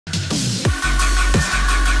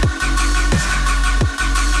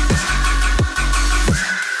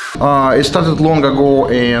It started long ago,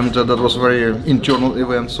 and that was a very internal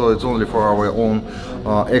event, so it's only for our own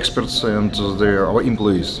experts and our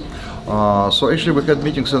employees. So actually we had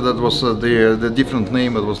meetings, and that was the different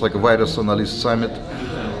name. It was like a Virus Analyst Summit.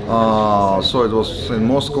 So it was in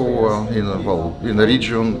Moscow, in the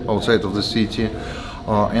region outside of the city.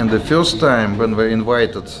 And the first time when we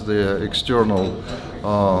invited the external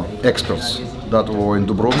experts that were in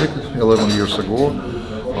Dubrovnik 11 years ago.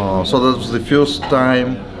 So that was the first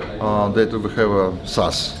time that we have a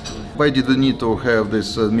SAS. Why did we need to have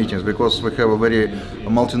these meetings? Because we have a very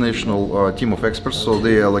multinational team of experts, so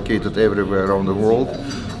they are located everywhere around the world,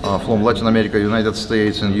 from Latin America, United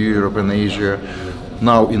States, and Europe and Asia,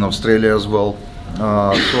 now in Australia as well.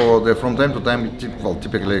 So from time to time,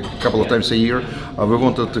 typically a couple of times a year, we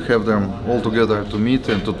wanted to have them all together to meet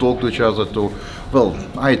and to talk to each other,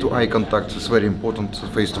 eye-to-eye contact is very important,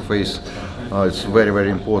 face-to-face. It's very, very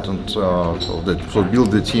important, so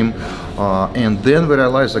build the team. And then we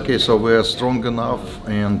realized, okay, so we are strong enough,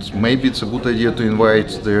 and maybe it's a good idea to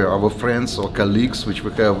invite our friends or colleagues, which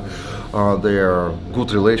we have their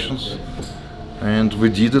good relations. And we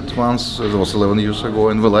did it once, it was 11 years ago,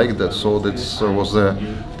 and we liked that. So that was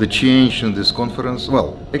the change in this conference.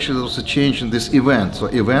 Well, actually there was a change in this event. So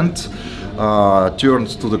event turned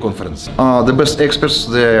to the conference. The best experts,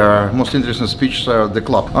 their most interesting speeches are the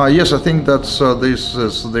club. Yes, I think that this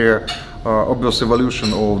is the obvious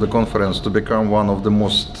evolution of the conference to become one of the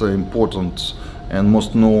most important and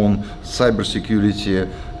most known cybersecurity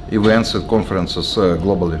events and conferences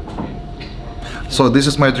globally. So this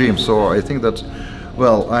is my dream. So I think that,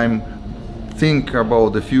 well, I'm think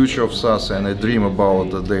about the future of SAS, and I dream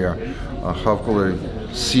about how could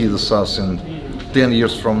I see the SAS in 10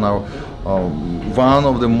 years from now. One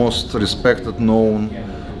of the most respected, known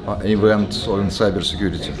events in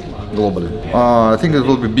cybersecurity globally. I think it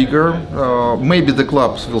will be bigger. Maybe the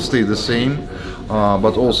clubs will stay the same.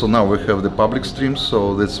 But also now we have the public streams,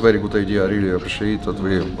 so that's a very good idea. I really appreciate that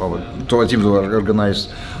our team who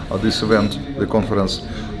organized this event, the conference,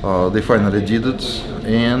 they finally did it,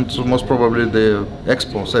 and most probably the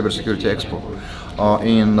Expo, Cybersecurity Expo,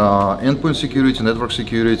 in endpoint security, network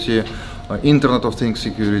security, Internet of Things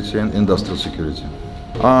security, and industrial security.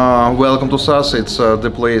 Welcome to SAS. It's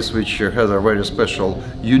the place which has a very special,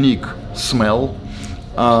 unique smell.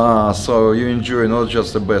 So you enjoy not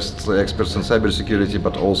just the best experts in cybersecurity,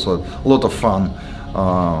 but also a lot of fun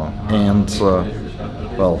and,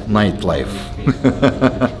 well, nightlife.